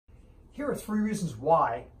Here are 3 reasons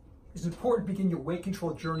why it's important to begin your weight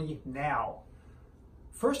control journey now.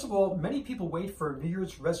 First of all, many people wait for a New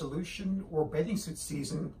Year's resolution or bathing suit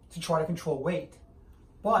season to try to control weight.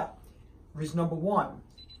 But reason number 1,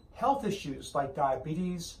 health issues like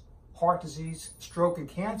diabetes, heart disease, stroke, and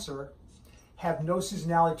cancer have no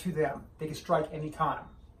seasonality to them. They can strike any time.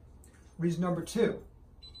 Reason number 2,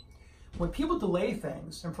 when people delay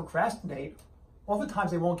things and procrastinate,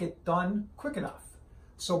 oftentimes they won't get done quick enough.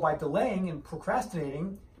 So by delaying and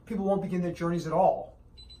procrastinating, people won't begin their journeys at all.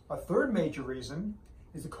 A third major reason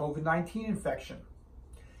is the COVID-19 infection.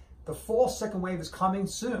 The fall second wave is coming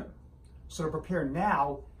soon, so to prepare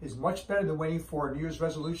now is much better than waiting for a New Year's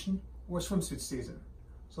resolution or swimsuit season.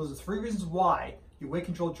 So those are 3 reasons why your weight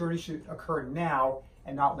control journey should occur now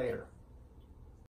and not later.